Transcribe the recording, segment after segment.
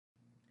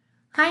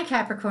Hi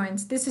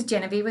Capricorns, this is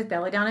Genevieve with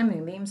Belladonna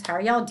Moonbeams. How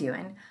are y'all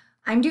doing?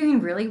 I'm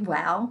doing really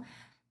well.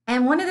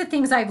 And one of the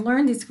things I've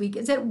learned this week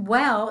is that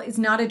well is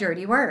not a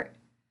dirty word.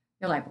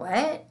 You're like,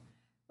 what?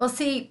 Well,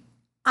 see,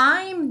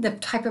 I'm the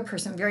type of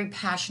person very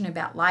passionate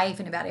about life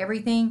and about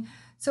everything.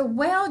 So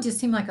well just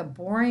seemed like a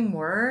boring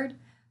word.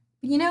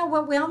 But you know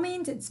what well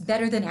means? It's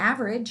better than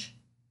average.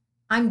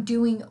 I'm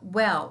doing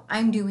well.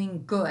 I'm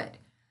doing good.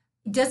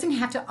 It doesn't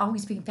have to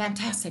always be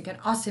fantastic and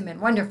awesome and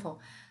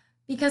wonderful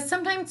because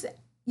sometimes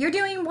you're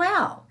doing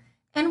well.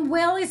 And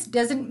well is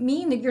doesn't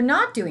mean that you're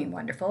not doing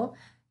wonderful.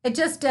 It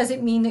just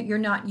doesn't mean that you're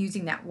not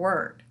using that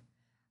word.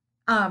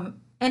 And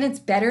it's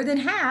better than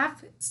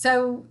half.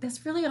 So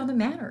that's really all that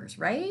matters,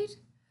 right?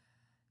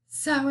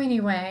 So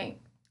anyway,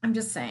 I'm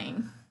just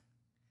saying.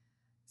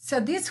 So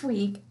this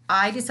week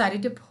I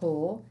decided to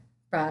pull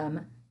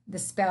from the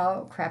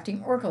Spell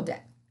Crafting Oracle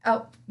deck.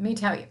 Oh, let me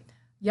tell you.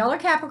 Y'all are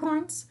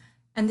Capricorns,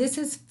 and this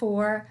is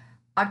for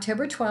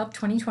October 12th,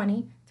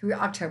 2020 through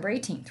October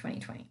 18th,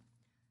 2020.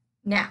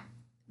 Now,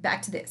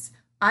 back to this.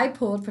 I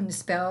pulled from the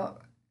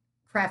Spell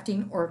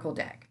Crafting Oracle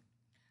deck.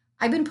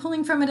 I've been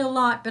pulling from it a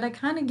lot, but I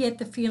kind of get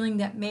the feeling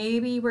that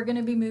maybe we're going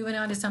to be moving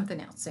on to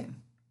something else soon.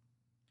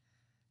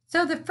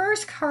 So the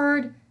first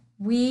card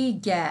we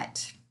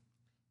get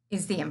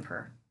is the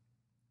Emperor.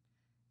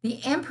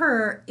 The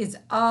Emperor is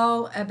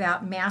all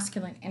about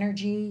masculine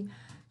energy.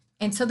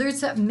 And so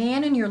there's a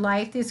man in your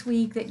life this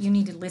week that you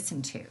need to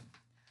listen to.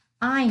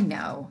 I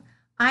know.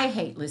 I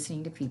hate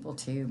listening to people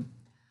too.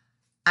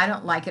 I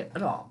don't like it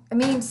at all. I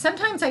mean,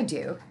 sometimes I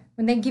do.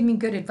 When they give me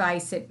good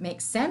advice, it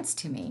makes sense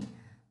to me.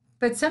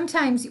 But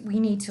sometimes we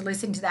need to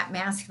listen to that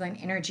masculine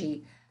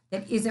energy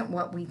that isn't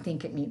what we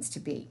think it needs to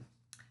be.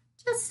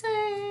 Just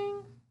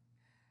saying.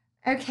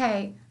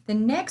 Okay, the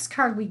next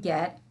card we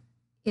get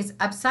is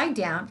upside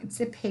down. It's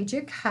the Page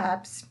of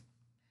Cups.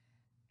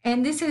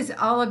 And this is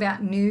all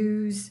about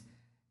news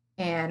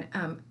and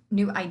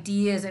new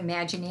ideas,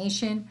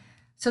 imagination.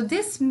 So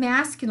this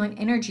masculine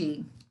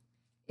energy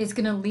is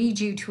going to lead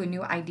you to a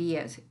new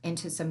ideas,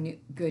 into some new,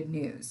 good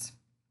news.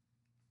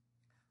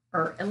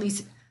 Or at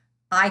least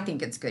I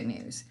think it's good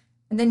news.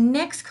 And the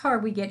next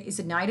card we get is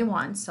a Knight of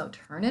Wands. So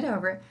turn it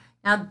over.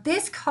 Now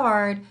this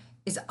card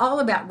is all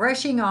about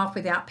rushing off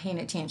without paying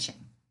attention.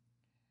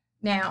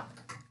 Now,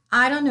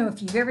 I don't know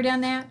if you've ever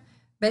done that,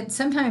 but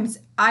sometimes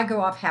I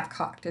go off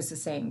half-cocked, as the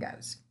saying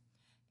goes.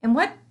 And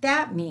what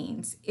that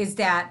means is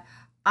that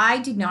I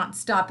did not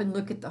stop and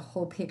look at the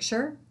whole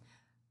picture.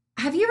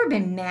 Have you ever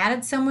been mad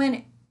at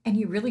someone and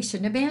you really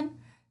shouldn't have been,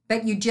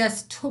 but you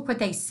just took what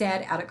they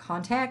said out of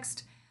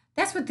context?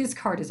 That's what this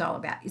card is all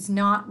about, is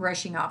not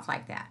rushing off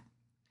like that.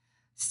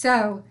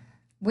 So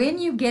when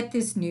you get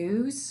this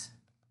news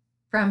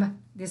from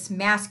this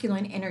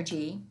masculine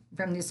energy,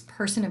 from this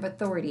person of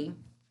authority,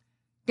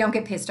 don't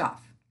get pissed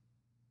off.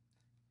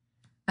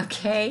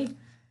 Okay?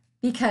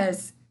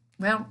 Because,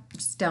 well,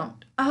 just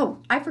don't. Oh,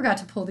 I forgot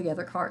to pull the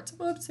other cards.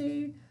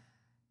 Whoopsie.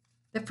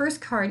 The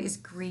first card is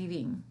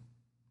grieving.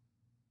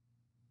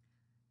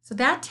 So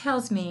that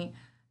tells me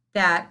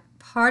that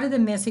part of the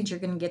message you're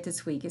going to get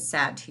this week is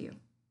sad to you.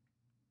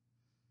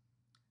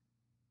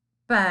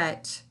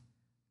 But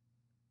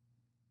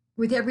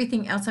with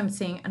everything else I'm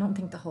seeing, I don't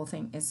think the whole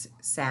thing is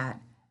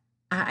sad.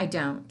 I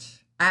don't.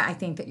 I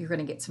think that you're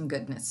going to get some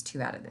goodness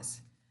too out of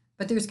this.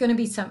 But there's going to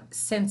be some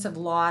sense of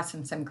loss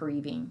and some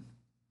grieving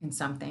in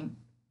something.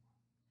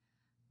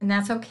 And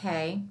that's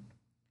okay.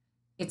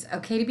 It's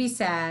okay to be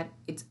sad.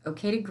 It's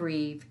okay to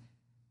grieve.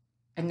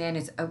 And then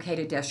it's okay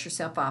to dust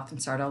yourself off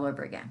and start all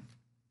over again.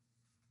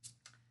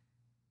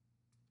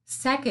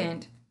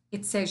 Second,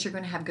 it says you're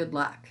going to have good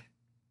luck.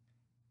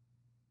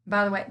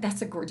 By the way,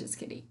 that's a gorgeous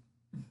kitty.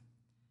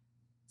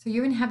 So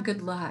you're going to have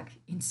good luck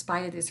in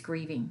spite of this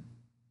grieving,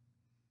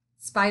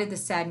 in spite of the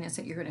sadness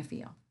that you're going to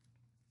feel.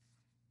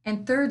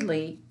 And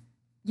thirdly,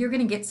 you're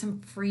going to get some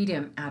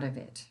freedom out of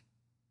it.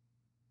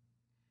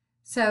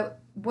 So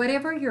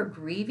whatever you're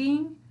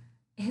grieving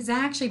has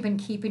actually been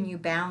keeping you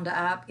bound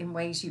up in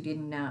ways you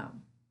didn't know.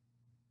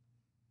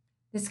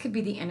 This could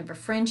be the end of a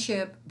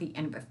friendship, the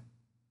end of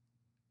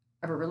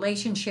a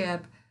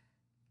relationship,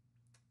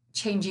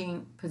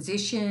 changing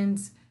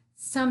positions.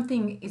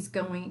 Something is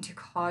going to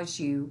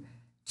cause you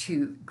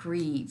to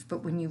grieve.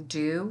 But when you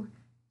do,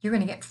 you're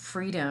going to get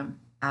freedom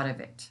out of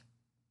it.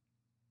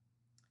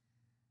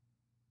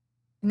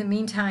 In the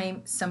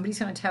meantime, somebody's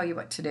going to tell you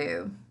what to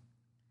do,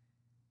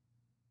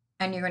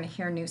 and you're going to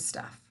hear new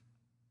stuff.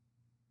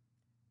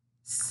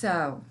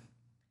 So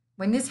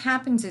when this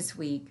happens this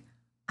week,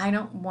 I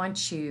don't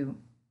want you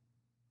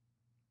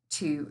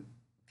to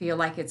feel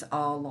like it's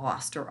all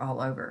lost or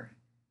all over.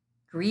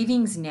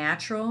 Grieving's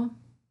natural.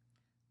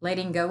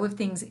 Letting go of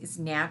things is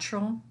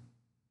natural.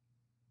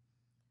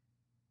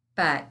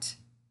 But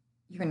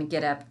you're going to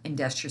get up and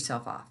dust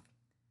yourself off.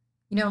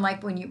 You know,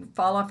 like when you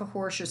fall off a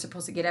horse, you're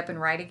supposed to get up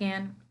and ride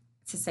again.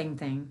 It's the same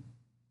thing.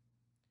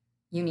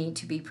 You need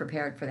to be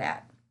prepared for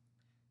that.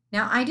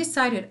 Now, I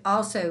decided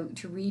also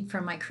to read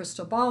from my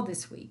crystal ball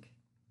this week.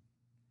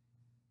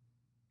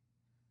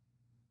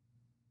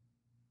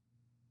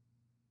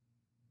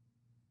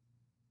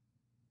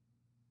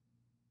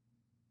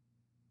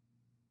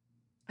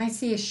 I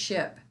see a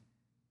ship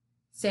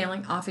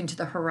sailing off into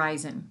the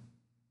horizon,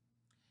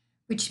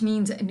 which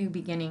means a new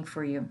beginning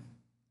for you.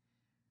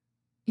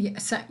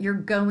 You're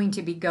going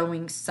to be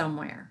going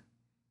somewhere.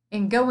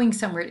 And going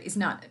somewhere is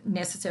not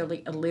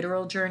necessarily a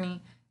literal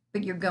journey,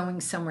 but you're going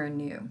somewhere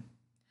new.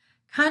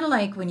 Kind of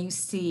like when you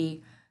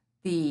see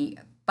the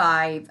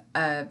Five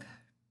of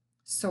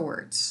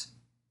Swords.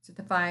 Is it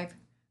the five?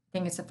 I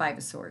think it's the Five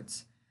of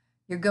Swords.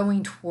 You're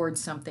going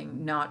towards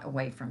something, not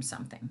away from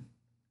something.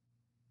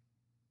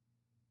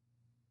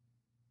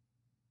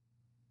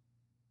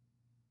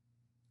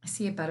 I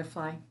see a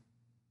butterfly.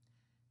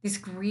 This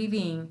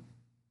grieving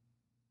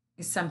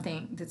is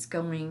something that's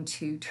going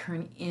to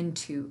turn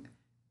into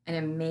an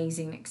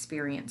amazing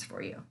experience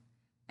for you.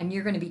 And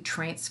you're going to be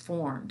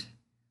transformed.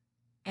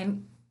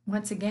 And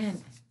once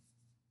again,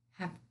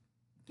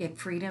 get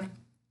freedom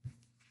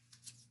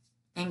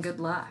and good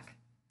luck.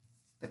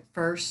 But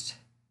first,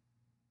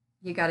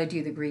 you got to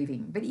do the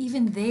grieving. But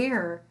even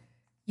there,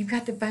 you've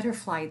got the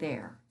butterfly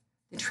there,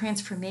 the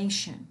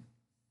transformation.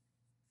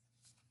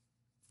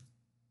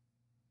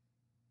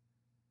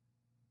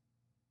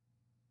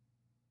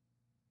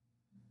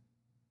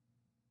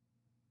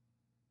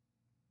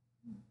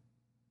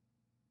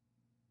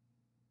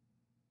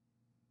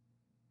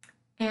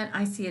 And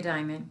I see a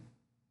diamond.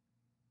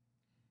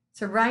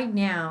 So right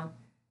now,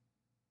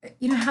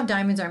 you know how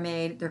diamonds are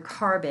made? They're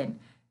carbon,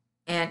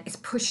 and it's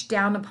pushed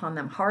down upon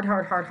them, hard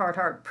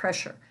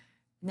pressure.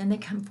 And then they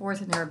come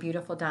forth and they're a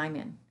beautiful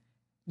diamond.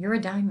 You're a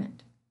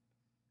diamond.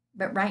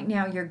 But right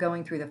now you're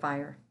going through the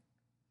fire.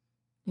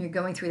 You're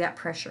going through that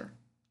pressure.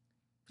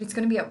 But it's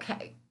going to be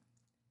okay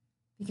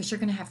because you're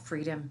going to have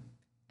freedom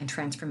and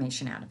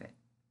transformation out of it.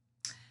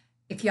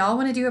 If y'all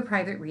want to do a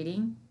private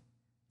reading,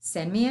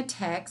 send me a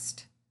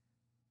text,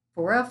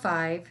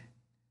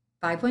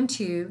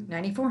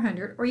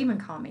 405-512-9400, or even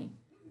call me.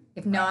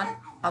 If not,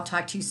 I'll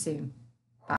talk to you soon.